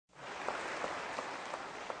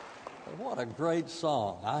What a great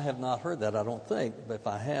song. I have not heard that, I don't think, but if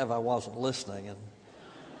I have, I wasn't listening, and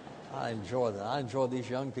I enjoy that. I enjoy these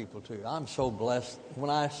young people, too. I'm so blessed.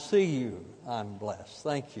 When I see you, I'm blessed.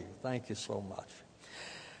 Thank you. Thank you so much.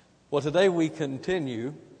 Well, today we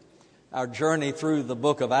continue our journey through the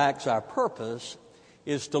book of Acts. Our purpose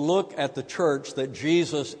is to look at the church that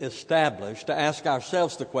Jesus established, to ask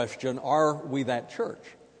ourselves the question, are we that church?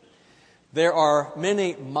 There are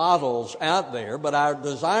many models out there, but our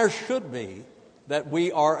desire should be that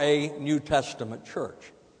we are a New Testament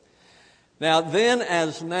church. Now, then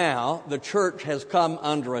as now, the church has come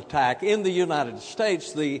under attack. In the United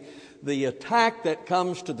States, the attack that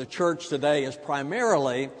comes to the church today is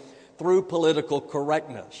primarily through political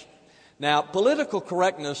correctness. Now, political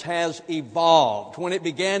correctness has evolved. When it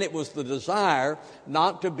began, it was the desire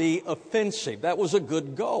not to be offensive. That was a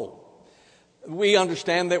good goal. We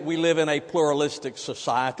understand that we live in a pluralistic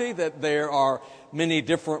society, that there are many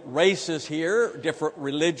different races here, different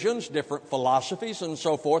religions, different philosophies, and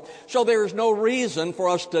so forth. So there is no reason for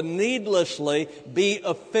us to needlessly be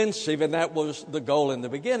offensive, and that was the goal in the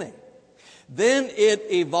beginning. Then it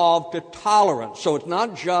evolved to tolerance. So it's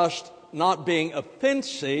not just not being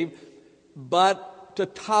offensive, but to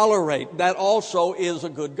tolerate. That also is a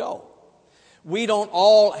good goal. We don't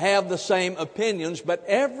all have the same opinions, but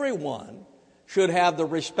everyone should have the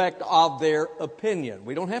respect of their opinion.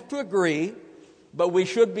 We don't have to agree, but we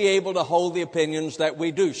should be able to hold the opinions that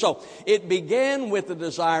we do. So it began with the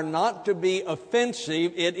desire not to be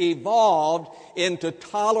offensive. It evolved into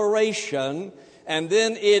toleration, and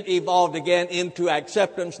then it evolved again into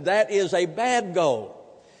acceptance. That is a bad goal.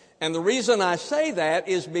 And the reason I say that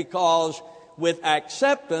is because with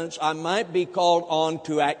acceptance, I might be called on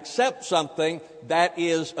to accept something that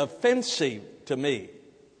is offensive to me.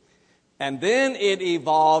 And then it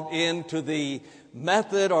evolved into the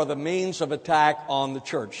method or the means of attack on the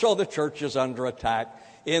church. So the church is under attack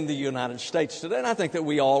in the United States today, and I think that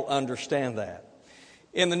we all understand that.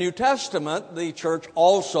 In the New Testament, the church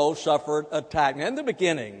also suffered attack. In the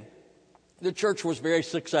beginning, the church was very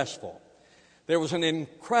successful. There was an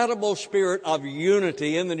incredible spirit of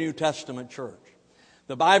unity in the New Testament church.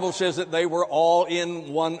 The Bible says that they were all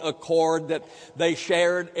in one accord, that they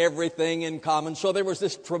shared everything in common. So there was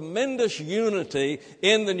this tremendous unity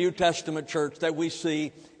in the New Testament church that we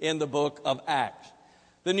see in the book of Acts.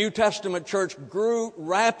 The New Testament church grew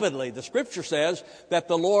rapidly. The Scripture says that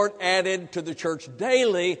the Lord added to the church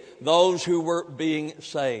daily those who were being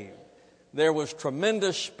saved. There was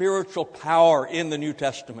tremendous spiritual power in the New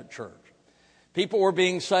Testament church. People were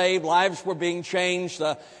being saved, lives were being changed,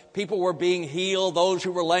 people were being healed, those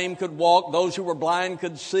who were lame could walk, those who were blind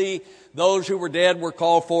could see, those who were dead were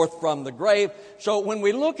called forth from the grave. So when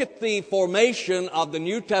we look at the formation of the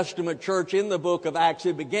New Testament church in the book of Acts,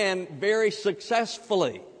 it began very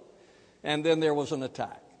successfully. And then there was an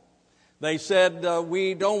attack. They said,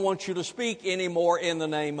 we don't want you to speak anymore in the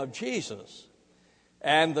name of Jesus.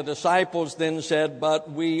 And the disciples then said, but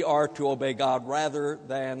we are to obey God rather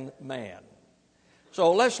than man.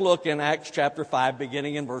 So let's look in Acts chapter 5,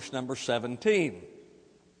 beginning in verse number 17.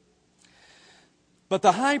 But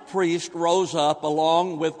the high priest rose up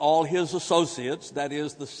along with all his associates, that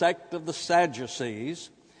is, the sect of the Sadducees,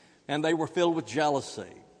 and they were filled with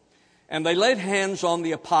jealousy. And they laid hands on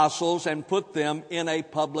the apostles and put them in a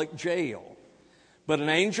public jail. But an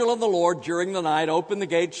angel of the Lord during the night opened the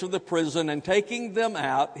gates of the prison, and taking them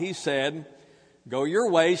out, he said, go your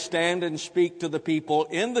way, stand and speak to the people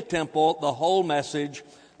in the temple the whole message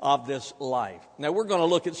of this life. Now, we're going to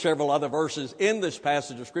look at several other verses in this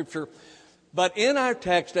passage of Scripture. But in our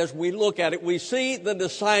text, as we look at it, we see the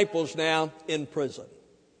disciples now in prison.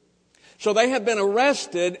 So they have been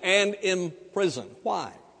arrested and in prison.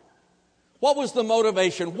 Why? What was the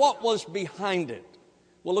motivation? What was behind it?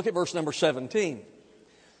 Well, look at verse number 17.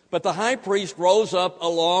 But the high priest rose up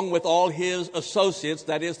along with all his associates,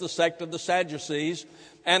 that is the sect of the Sadducees,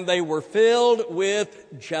 and they were filled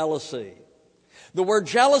with jealousy. The word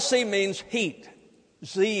jealousy means heat,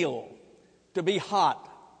 zeal, to be hot,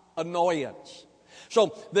 annoyance.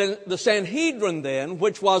 So the Sanhedrin then,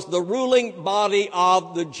 which was the ruling body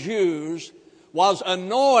of the Jews, was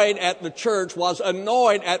annoyed at the church, was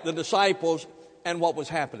annoyed at the disciples and what was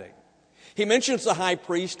happening. He mentions the high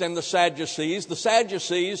priest and the Sadducees. The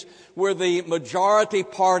Sadducees were the majority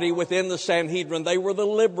party within the Sanhedrin. They were the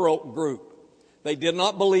liberal group. They did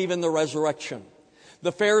not believe in the resurrection.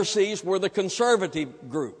 The Pharisees were the conservative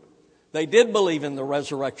group. They did believe in the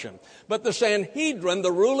resurrection. But the Sanhedrin,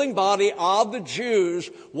 the ruling body of the Jews,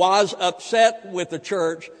 was upset with the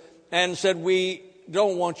church and said, we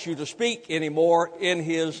don't want you to speak anymore in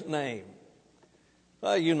his name.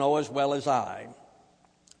 You know as well as I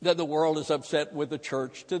that the world is upset with the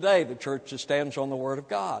church today, the church that stands on the Word of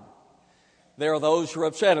God. There are those who are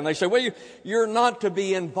upset, and they say, well, you're not to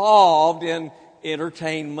be involved in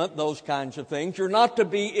entertainment, those kinds of things. You're not to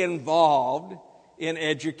be involved in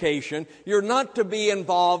education. You're not to be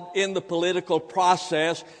involved in the political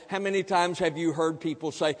process. How many times have you heard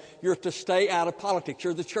people say, you're to stay out of politics?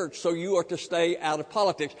 You're the church, so you are to stay out of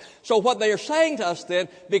politics. So what they are saying to us then,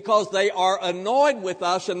 because they are annoyed with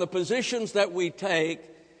us and the positions that we take,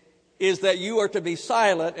 is that you are to be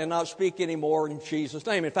silent and not speak anymore in Jesus'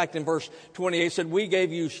 name. In fact, in verse 28, it said, we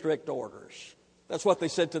gave you strict orders. That's what they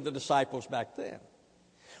said to the disciples back then.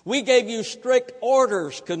 We gave you strict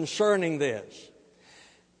orders concerning this.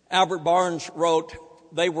 Albert Barnes wrote,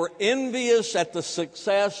 they were envious at the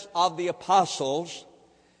success of the apostles,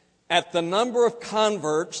 at the number of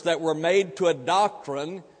converts that were made to a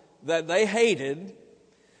doctrine that they hated.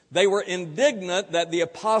 They were indignant that the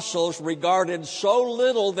apostles regarded so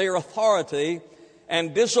little their authority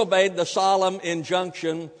and disobeyed the solemn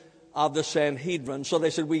injunction of the Sanhedrin. So they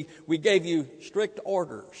said, we gave you strict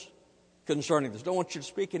orders concerning this. Don't want you to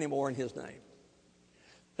speak anymore in His name.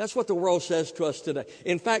 That's what the world says to us today.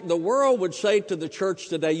 In fact, the world would say to the church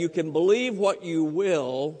today, you can believe what you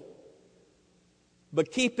will,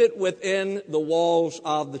 but keep it within the walls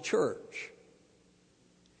of the church.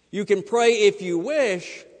 You can pray if you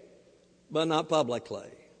wish, but not publicly.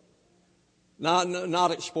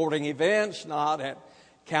 Not at sporting events, not at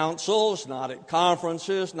councils, not at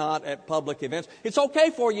conferences, not at public events. It's okay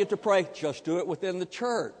for you to pray, just do it within the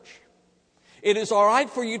church. It is all right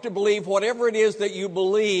for you to believe whatever it is that you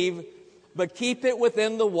believe, but keep it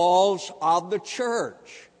within the walls of the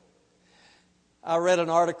church. I read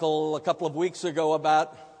an article a couple of weeks ago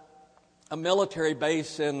about a military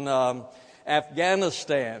base in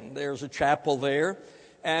Afghanistan. There's a chapel there,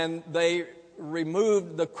 and they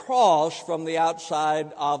removed the cross from the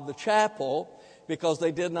outside of the chapel because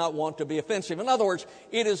they did not want to be offensive. In other words,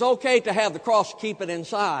 it is okay to have the cross, keep it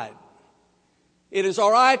inside. It is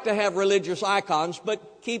all right to have religious icons,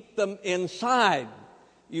 but keep them inside.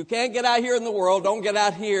 You can't get out here in the world, don't get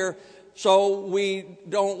out here, so we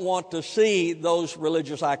don't want to see those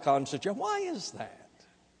religious icons. Why is that?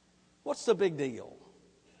 What's the big deal?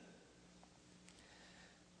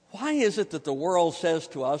 Why is it that the world says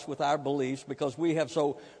to us with our beliefs, because we have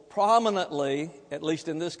so prominently, at least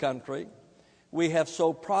in this country, we have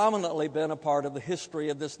so prominently been a part of the history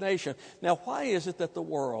of this nation. Now, why is it that the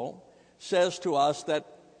world says to us that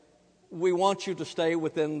we want you to stay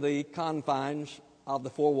within the confines of the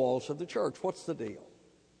four walls of the church? What's the deal?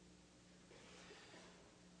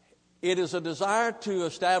 It is a desire to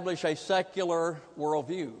establish a secular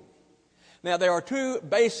worldview. Now, there are two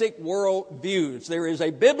basic worldviews. There is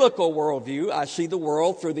a biblical worldview. I see the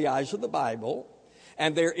world through the eyes of the Bible.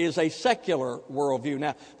 And there is a secular worldview.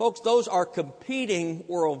 Now, folks, those are competing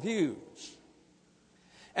worldviews.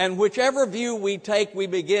 And whichever view we take, we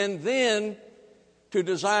begin then to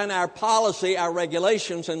design our policy, our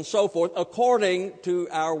regulations, and so forth according to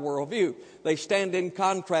our worldview. They stand in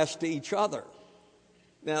contrast to each other.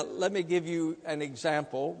 Now, let me give you an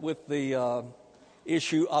example with the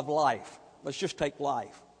issue of life. Let's just take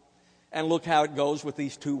life and look how it goes with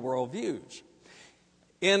these two worldviews.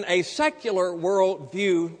 In a secular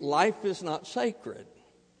worldview, life is not sacred.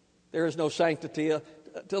 There is no sanctity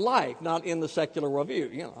to life, not in the secular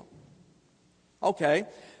worldview, you know. Okay,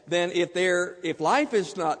 then if life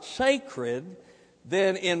is not sacred,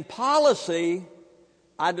 then in policy,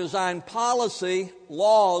 I design policy,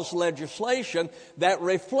 laws, legislation that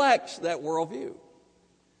reflects that worldview.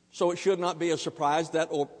 So it should not be a surprise that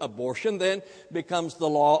abortion then becomes the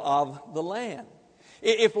law of the land.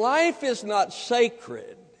 If life is not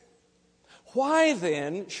sacred, why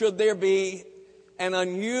then should there be an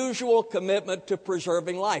unusual commitment to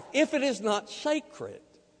preserving life, if it is not sacred,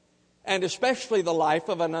 and especially the life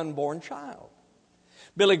of an unborn child?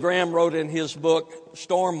 Billy Graham wrote in his book,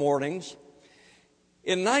 Storm Warnings,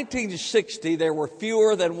 in 1960, there were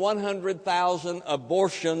fewer than 100,000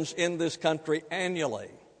 abortions in this country annually.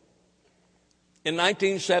 In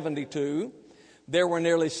 1972, there were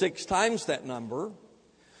nearly 6 times that number.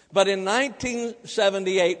 But in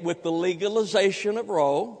 1978, with the legalization of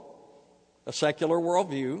Roe, a secular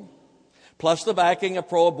worldview, plus the backing of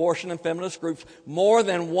pro-abortion and feminist groups, more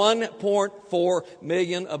than 1.4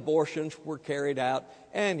 million abortions were carried out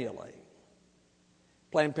annually.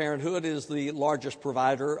 Planned Parenthood is the largest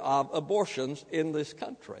provider of abortions in this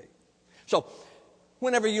country. So,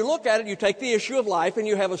 whenever you look at it, you take the issue of life and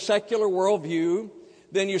you have a secular worldview,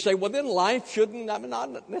 then you say, well, then life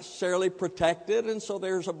not necessarily protected, and so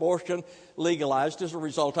there's abortion legalized as a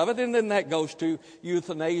result of it, and then that goes to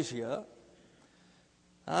euthanasia.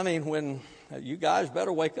 I mean, when you guys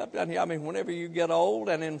better wake up down here. I mean, whenever you get old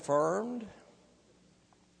and infirmed,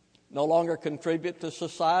 no longer contribute to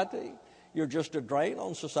society, you're just a drain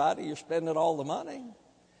on society. You're spending all the money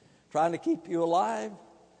trying to keep you alive.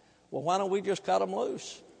 Well, why don't we just cut them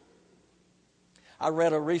loose? I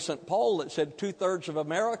read a recent poll that said 2/3 of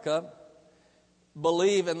America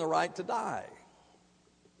believe in the right to die.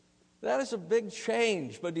 That is a big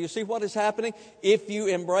change. But do you see what is happening? If you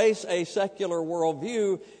embrace a secular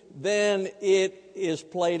worldview, then it is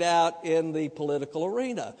played out in the political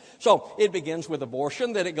arena. So it begins with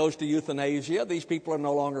abortion, then it goes to euthanasia. These people are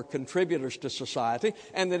no longer contributors to society.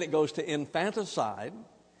 And then it goes to infanticide.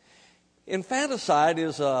 Infanticide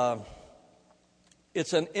is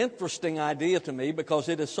it's an interesting idea to me because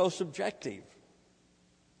it is so subjective.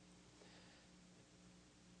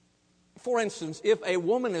 For instance, if a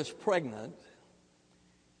woman is pregnant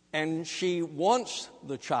and she wants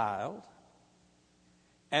the child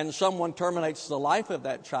and someone terminates the life of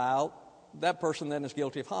that child, that person then is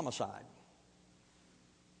guilty of homicide.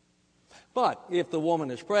 But if the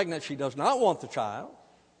woman is pregnant, she does not want the child,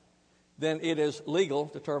 then it is legal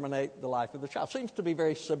to terminate the life of the child. Seems to be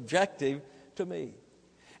very subjective to me.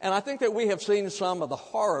 And I think that we have seen some of the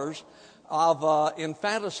horrors of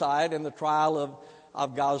infanticide in the trial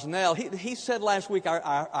of Gosnell. He said last week,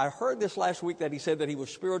 I heard this last week, that he said that he was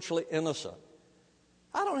spiritually innocent.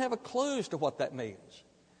 I don't have a clue as to what that means.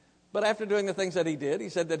 But after doing the things that he did, he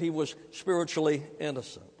said that he was spiritually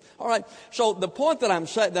innocent. All right, so the point that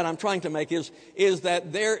I'm trying to make is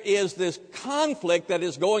that there is this conflict that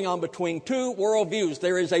is going on between two worldviews.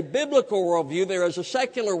 There is a biblical worldview, there is a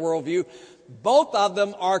secular worldview. Both of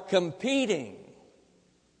them are competing,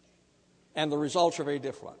 and the results are very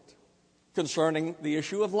different concerning the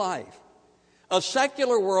issue of life. A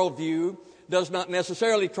secular worldview does not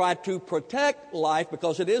necessarily try to protect life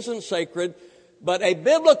because it isn't sacred, but a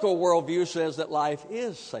biblical worldview says that life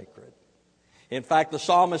is sacred. In fact, the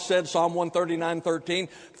psalmist said, Psalm 139:13,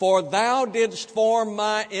 "For thou didst form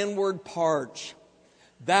my inward parts.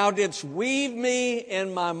 Thou didst weave me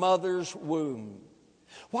in my mother's womb."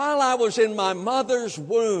 While I was in my mother's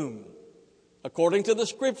womb, according to the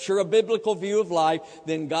Scripture, a biblical view of life,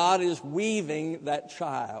 then God is weaving that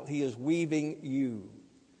child. He is weaving you.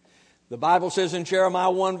 The Bible says in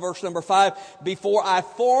Jeremiah 1, verse number 5, "Before I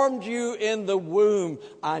formed you in the womb,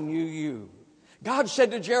 I knew you." God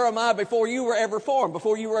said to Jeremiah, before you were ever formed,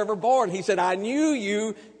 before you were ever born, He said, "I knew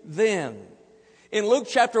you then." In Luke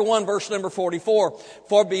chapter 1, verse number 44,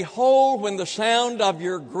 "For behold, when the sound of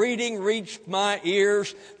your greeting reached my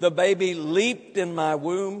ears, the baby leaped in my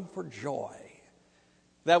womb for joy."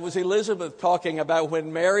 That was Elizabeth talking about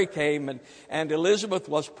when Mary came, and Elizabeth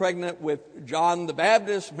was pregnant with John the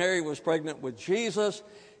Baptist. Mary was pregnant with Jesus.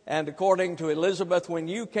 And according to Elizabeth, when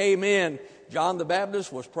you came in, John the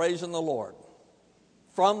Baptist was praising the Lord.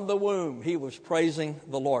 From the womb, he was praising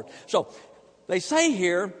the Lord. So they say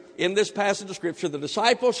here in this passage of Scripture, the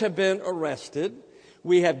disciples have been arrested.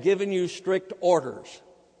 We have given you strict orders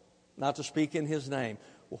not to speak in His name.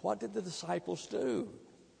 Well, what did the disciples do?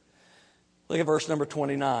 Look at verse number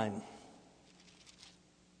 29.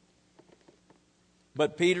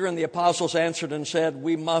 "But Peter and the apostles answered and said,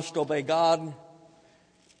 'We must obey God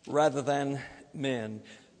rather than men.'"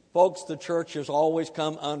 Folks, the church has always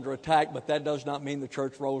come under attack, but that does not mean the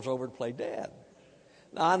church rolls over to play dead.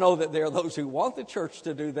 Now, I know that there are those who want the church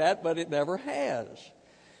to do that, but it never has.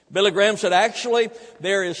 Billy Graham said, actually,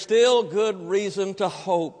 there is still good reason to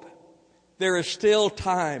hope. There is still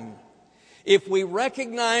time. If we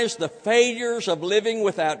recognize the failures of living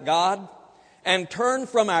without God and turn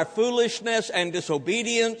from our foolishness and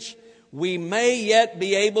disobedience, we may yet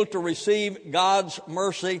be able to receive God's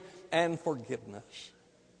mercy and forgiveness.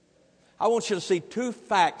 I want you to see two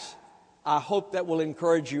facts I hope that will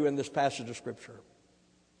encourage you in this passage of Scripture.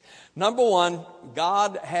 Number one,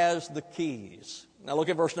 God has the keys. Now look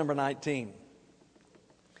at verse number 19.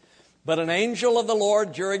 "But an angel of the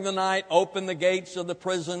Lord during the night opened the gates of the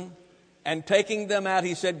prison, and taking them out,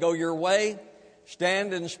 he said, 'Go your way,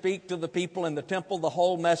 stand and speak to the people in the temple the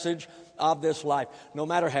whole message of this life.'" No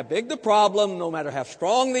matter how big the problem, no matter how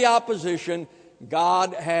strong the opposition,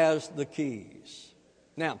 God has the keys.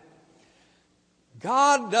 Now,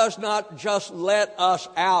 God does not just let us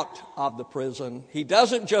out of the prison. He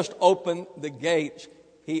doesn't just open the gates.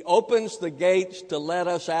 He opens the gates to let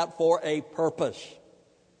us out for a purpose.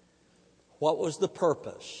 What was the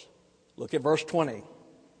purpose? Look at verse 20.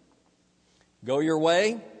 "Go your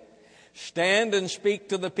way, stand and speak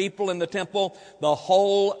to the people in the temple the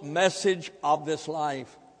whole message of this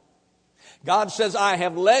life." God says, "I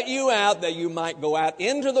have let you out that you might go out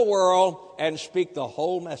into the world and speak the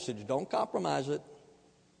whole message." Don't compromise it.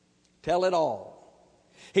 Tell it all.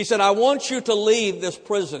 He said, I want you to leave this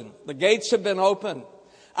prison. The gates have been opened.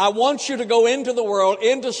 I want you to go into the world,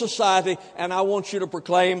 into society, and I want you to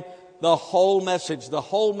proclaim the whole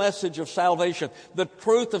message of salvation, the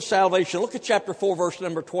truth of salvation. Look at chapter 4, verse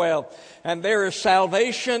number 12. And there is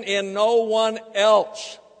salvation in no one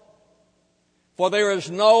else, for there is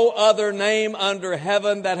no other name under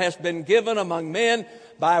heaven that has been given among men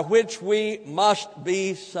by which we must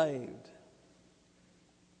be saved.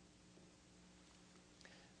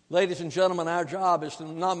 Ladies and gentlemen, our job is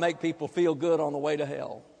to not make people feel good on the way to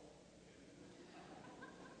hell.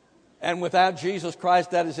 And without Jesus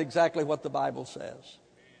Christ, that is exactly what the Bible says.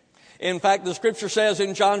 In fact, the Scripture says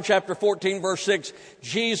in John chapter 14, verse 6,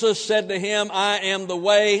 Jesus said to him, I am the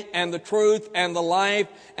way and the truth and the life,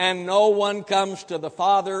 and no one comes to the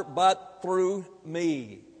Father but through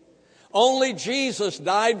me. Only Jesus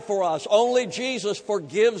died for us. Only Jesus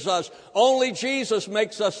forgives us. Only Jesus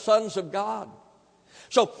makes us sons of God.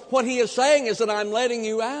 So what he is saying is that I'm letting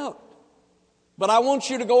you out. But I want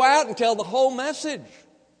you to go out and tell the whole message.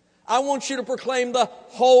 I want you to proclaim the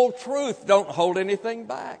whole truth. Don't hold anything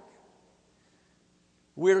back.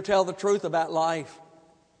 We're to tell the truth about life.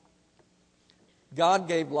 God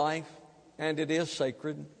gave life, and it is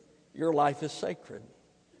sacred. Your life is sacred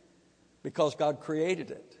because God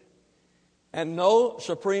created it. And no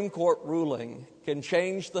Supreme Court ruling can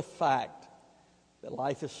change the fact that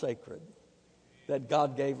life is sacred, that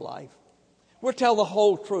God gave life. We'll tell the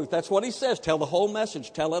whole truth. That's what he says. Tell the whole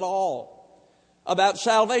message. Tell it all. About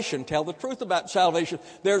salvation. Tell the truth about salvation.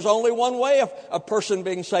 There's only one way of a person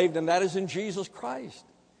being saved, and that is in Jesus Christ.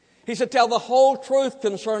 He said, tell the whole truth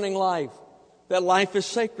concerning life, that life is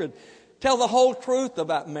sacred. Tell the whole truth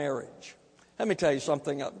about marriage. Let me tell you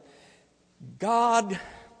something. God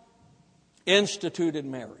instituted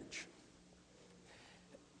marriage.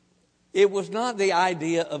 It was not the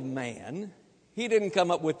idea of man. He didn't come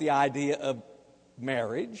up with the idea of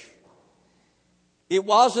marriage. It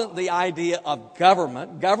wasn't the idea of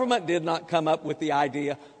government. Government did not come up with the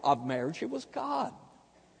idea of marriage. It was God.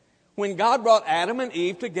 When God brought Adam and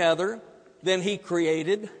Eve together, then he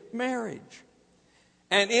created marriage.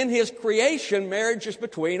 And in his creation, marriage is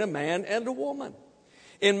between a man and a woman.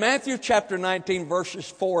 In Matthew chapter 19, verses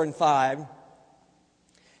 4 and 5,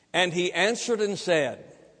 and he answered and said,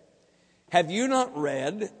 have you not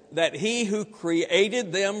read that he who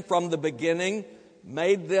created them from the beginning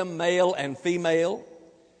made them male and female,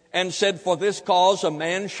 and said, for this cause a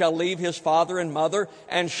man shall leave his father and mother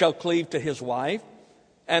and shall cleave to his wife,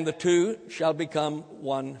 and the two shall become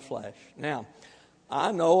one flesh. Now,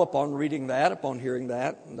 I know upon reading that, upon hearing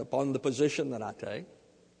that, and upon the position that I take,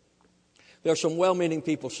 there are some well-meaning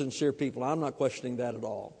people, sincere people. I'm not questioning that at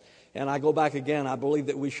all. And I go back again, I believe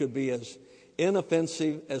that we should be as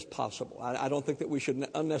inoffensive as possible. I don't think that we should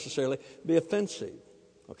unnecessarily be offensive,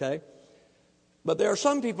 okay? But there are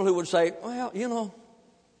some people who would say, well,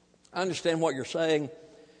 I understand what you're saying,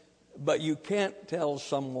 but you can't tell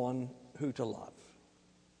someone who to love.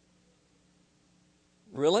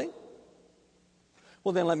 Really?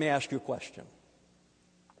 Well, then let me ask you a question.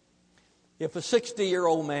 If a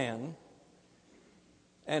 60-year-old man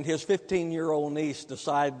and his 15-year-old niece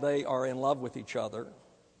decide they are in love with each other,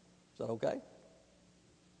 is that okay?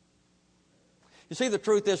 You see, the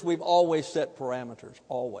truth is we've always set parameters,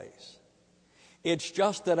 always. It's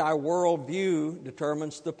just that our worldview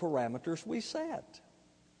determines the parameters we set.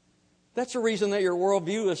 That's the reason that your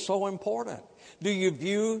worldview is so important. Do you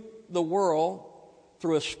view the world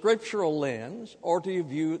through a scriptural lens, or do you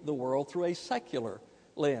view the world through a secular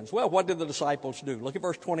lens? Well, what did the disciples do? Look at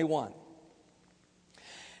verse 21.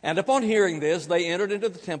 And upon hearing this, they entered into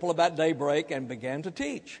the temple about daybreak and began to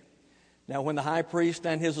teach. Now, when the high priest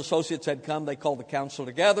and his associates had come, they called the council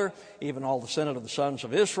together, even all the senate of the sons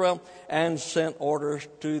of Israel, and sent orders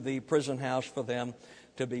to the prison house for them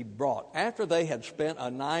to be brought. After they had spent a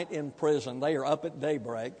night in prison, they are up at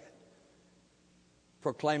daybreak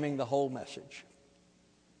proclaiming the whole message.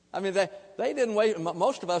 I mean, they didn't wait.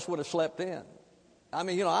 Most of us would have slept in. I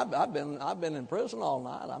mean, I've been in prison all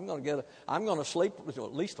night. I'm going to sleep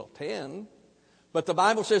at least till 10. But the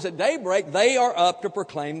Bible says at daybreak, they are up to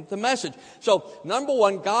proclaim the message. So, number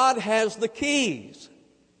one, God has the keys.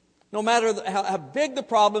 No matter how big the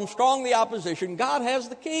problem, strong the opposition, God has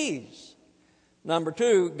the keys. Number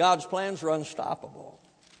two, God's plans are unstoppable.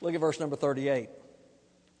 Look at verse number 38.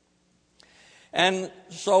 And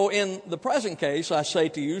so in the present case, I say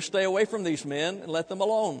to you, stay away from these men and let them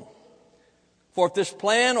alone. For if this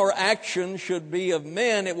plan or action should be of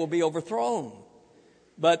men, it will be overthrown.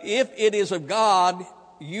 But if it is of God,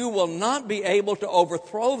 you will not be able to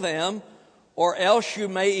overthrow them, or else you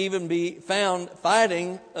may even be found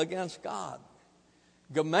fighting against God.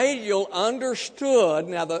 Gamaliel understood.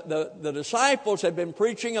 Now, the disciples had been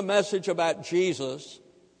preaching a message about Jesus.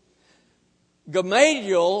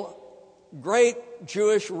 Gamaliel, great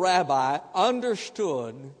Jewish rabbi,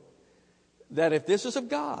 understood that if this is of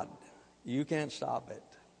God, you can't stop it.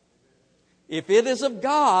 If it is of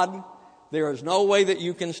God, there is no way that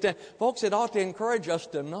you can stand. Folks, it ought to encourage us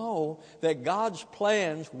to know that God's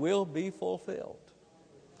plans will be fulfilled.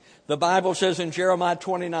 The Bible says in Jeremiah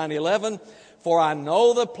 29:11, "For I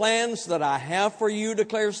know the plans that I have for you,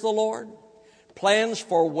 declares the Lord, plans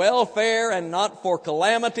for welfare and not for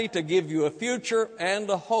calamity, to give you a future and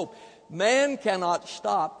a hope." Man cannot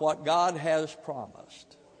stop what God has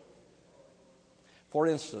promised. For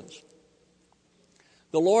instance,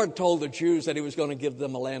 the Lord told the Jews that He was going to give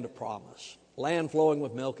them a land of promise, land flowing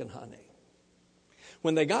with milk and honey.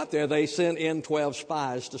 When they got there, they sent in 12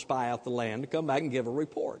 spies to spy out the land, to come back and give a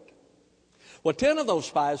report. Well, 10 of those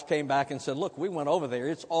spies came back and said, "Look, we went over there.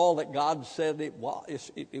 It's all that God said it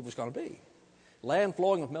was going to be. Land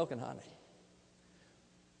flowing with milk and honey."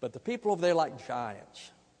 But the people over there like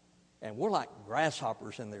giants, and we're like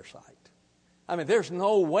grasshoppers in their sight. I mean, there's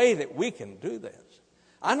no way that we can do this.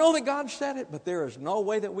 I know that God said it, but there is no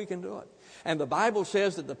way that we can do it. And the Bible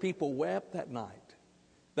says that the people wept that night.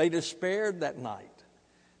 They despaired that night.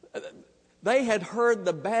 They had heard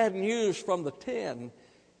the bad news from the 10,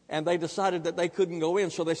 and they decided that they couldn't go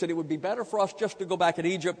in. So they said it would be better for us just to go back in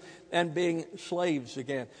Egypt and being slaves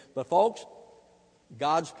again. But folks,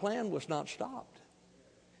 God's plan was not stopped.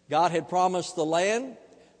 God had promised the land.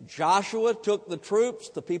 Joshua took the troops,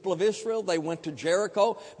 the people of Israel. They went to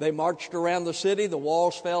Jericho. They marched around the city. The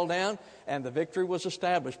walls fell down, and the victory was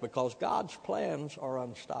established because God's plans are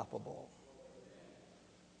unstoppable.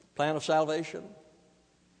 Plan of salvation.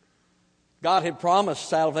 God had promised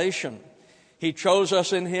salvation. He chose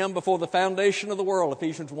us in Him before the foundation of the world,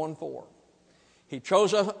 Ephesians 1:4. He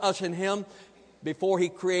chose us in Him before He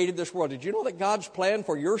created this world. Did you know that God's plan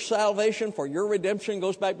for your salvation, for your redemption,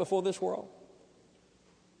 goes back before this world?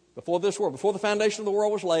 Before this world, before the foundation of the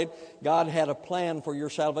world was laid, God had a plan for your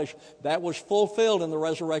salvation. That was fulfilled in the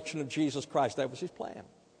resurrection of Jesus Christ. That was His plan.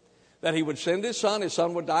 That He would send His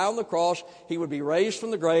Son would die on the cross, He would be raised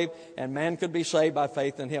from the grave, and man could be saved by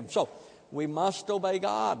faith in Him. So, we must obey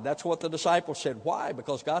God. That's what the disciples said. Why?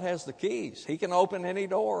 Because God has the keys. He can open any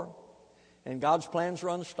door. And God's plans are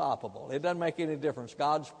unstoppable. It doesn't make any difference.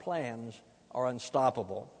 God's plans are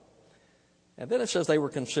unstoppable. And then it says they were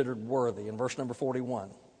considered worthy in verse number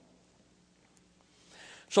 41.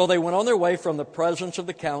 So they went on their way from the presence of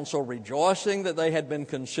the council, rejoicing that they had been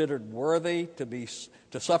considered worthy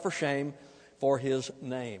to suffer shame for His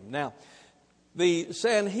name. Now, the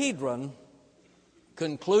Sanhedrin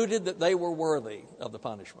concluded that they were worthy of the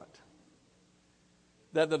punishment,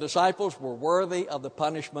 that the disciples were worthy of the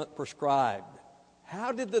punishment prescribed.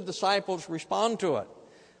 How did the disciples respond to it?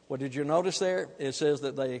 Well, did you notice there? It says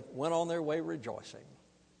that they went on their way rejoicing.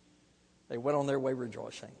 They went on their way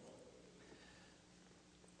rejoicing.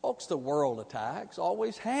 Folks, the world attacks,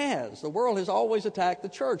 always has. The world has always attacked the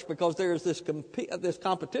church because there is this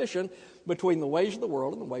competition between the ways of the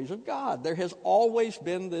world and the ways of God. There has always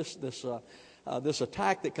been this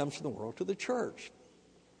attack that comes from the world to the church.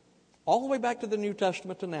 All the way back to the New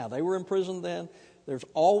Testament to now. They were in prison then. There's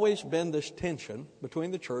always been this tension between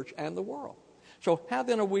the church and the world. So how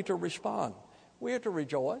then are we to respond? We are to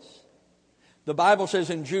rejoice. The Bible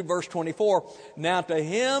says in Jude verse 24, "Now to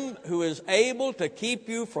Him who is able to keep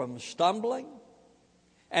you from stumbling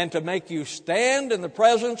and to make you stand in the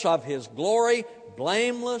presence of His glory,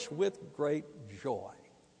 blameless with great joy."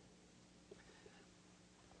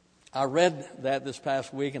 I read that this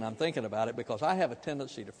past week, and I'm thinking about it because I have a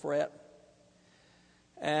tendency to fret.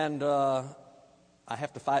 And I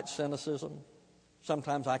have to fight cynicism.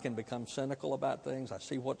 Sometimes I can become cynical about things. I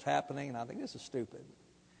see what's happening, and I think this is stupid.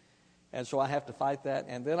 And so I have to fight that.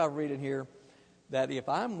 And then I read in here that if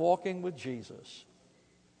I'm walking with Jesus,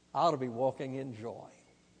 I ought to be walking in joy.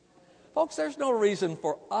 Folks, there's no reason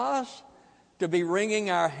for us to be wringing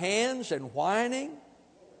our hands and whining.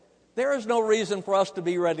 There is no reason for us to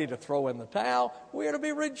be ready to throw in the towel. We are to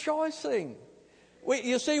be rejoicing.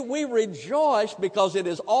 You see, we rejoice because it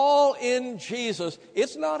is all in Jesus.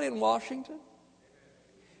 It's not in Washington.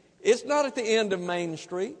 It's not at the end of Main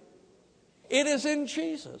Street. It is in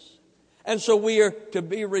Jesus. And so we are to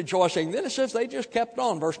be rejoicing. Then it says they just kept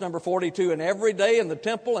on. Verse number 42, "And every day in the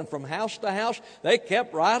temple and from house to house, they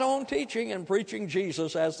kept right on teaching and preaching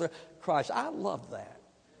Jesus as the Christ." I love that.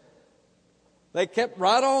 They kept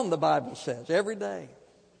right on, the Bible says, every day.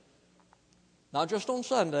 Not just on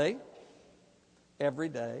Sunday, every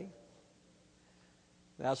day.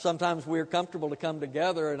 Now, sometimes we're comfortable to come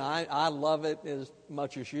together, and I love it as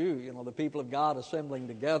much as you. You know, the people of God assembling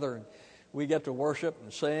together, and we get to worship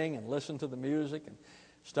and sing and listen to the music and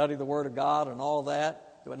study the Word of God and all that.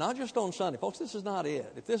 But not just on Sunday. Folks, this is not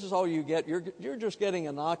it. If this is all you get, you're just getting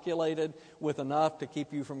inoculated with enough to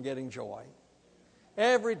keep you from getting joy.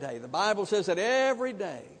 Every day. The Bible says that every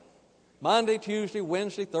day. Monday, Tuesday,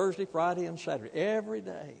 Wednesday, Thursday, Friday, and Saturday. Every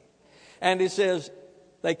day. And it says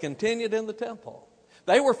they continued in the temple.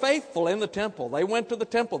 They were faithful in the temple. They went to the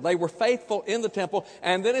temple. They were faithful in the temple.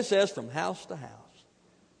 And then it says from house to house.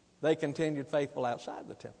 They continued faithful outside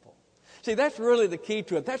the temple. See, that's really the key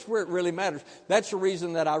to it. That's where it really matters. That's the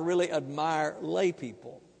reason that I really admire lay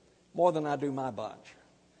people more than I do my bunch.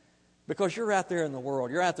 Because you're out there in the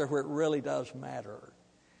world. You're out there where it really does matter.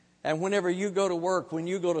 And whenever you go to work, when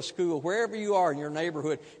you go to school, wherever you are in your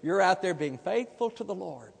neighborhood, you're out there being faithful to the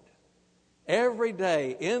Lord. Every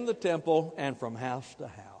day in the temple and from house to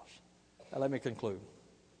house. Now let me conclude.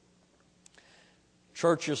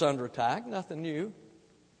 Church is under attack. Nothing new.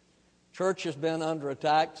 Church has been under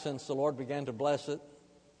attack since the Lord began to bless it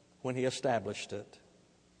when He established it.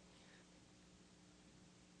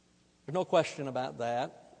 There's no question about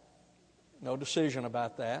that. No decision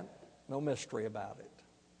about that. No mystery about it.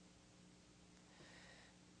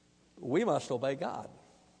 We must obey God.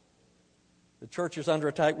 The church is under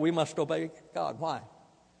attack. We must obey God. Why?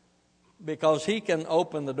 Because He can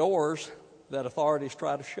open the doors that authorities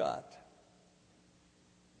try to shut.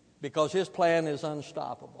 Because His plan is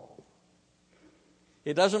unstoppable.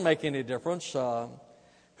 It doesn't make any difference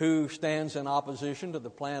who stands in opposition to the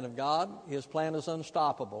plan of God. His plan is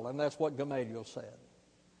unstoppable, and that's what Gamaliel said.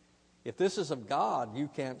 If this is of God, you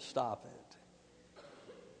can't stop it.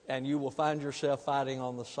 And you will find yourself fighting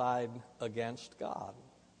on the side against God.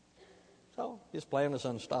 So, His plan is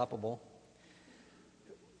unstoppable.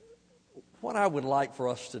 What I would like for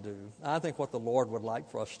us to do, I think what the Lord would like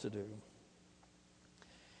for us to do,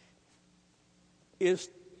 is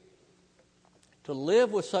to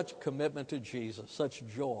live with such commitment to Jesus, such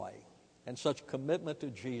joy, and such commitment to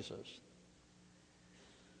Jesus,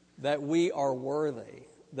 that we are worthy,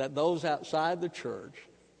 that those outside the church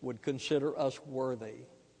would consider us worthy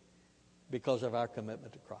because of our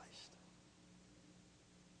commitment to Christ.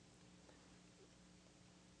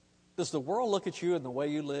 Does the world look at you and the way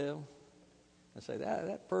you live and say,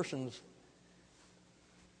 that person's,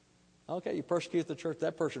 okay, you persecute the church,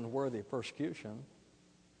 that person's worthy of persecution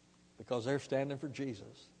because they're standing for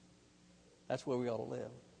Jesus. That's where we ought to live.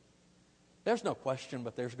 There's no question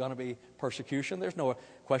but there's going to be persecution. There's no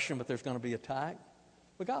question but there's going to be attack.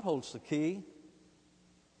 But God holds the key.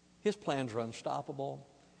 His plans are unstoppable.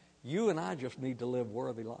 You and I just need to live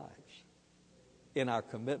worthy lives in our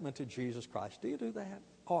commitment to Jesus Christ. Do you do that?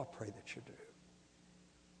 Oh, I pray that you do.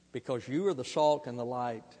 Because you are the salt and the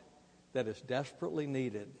light that is desperately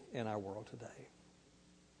needed in our world today.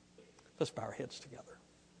 Let's bow our heads together.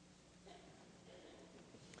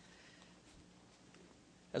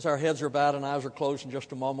 As our heads are bowed and eyes are closed in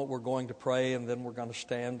just a moment, we're going to pray, and then we're going to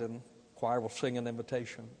stand and the choir will sing an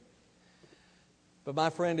invitation. But my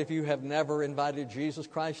friend, if you have never invited Jesus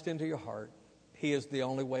Christ into your heart, He is the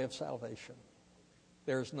only way of salvation.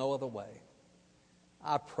 There is no other way.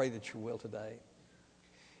 I pray that you will today.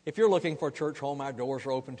 If you're looking for a church home, our doors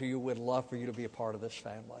are open to you. We'd love for you to be a part of this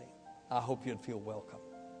family. I hope you'd feel welcome.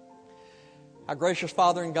 Our gracious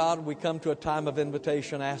Father in God, we come to a time of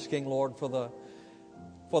invitation asking, Lord, for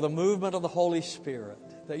the movement of the Holy Spirit,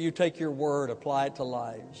 that you take your word, apply it to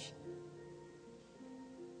lives,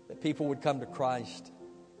 that people would come to Christ,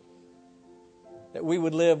 that we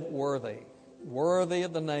would live worthy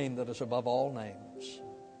of the name that is above all names,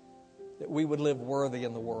 that we would live worthy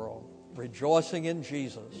in the world, rejoicing in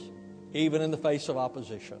Jesus, even in the face of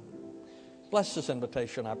opposition. Bless this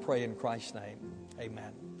invitation, I pray in Christ's name.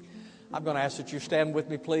 Amen. I'm going to ask that you stand with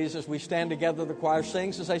me, please, as we stand together. The choir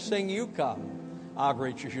sings. As they sing, you come. I'll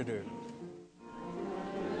greet you as you do.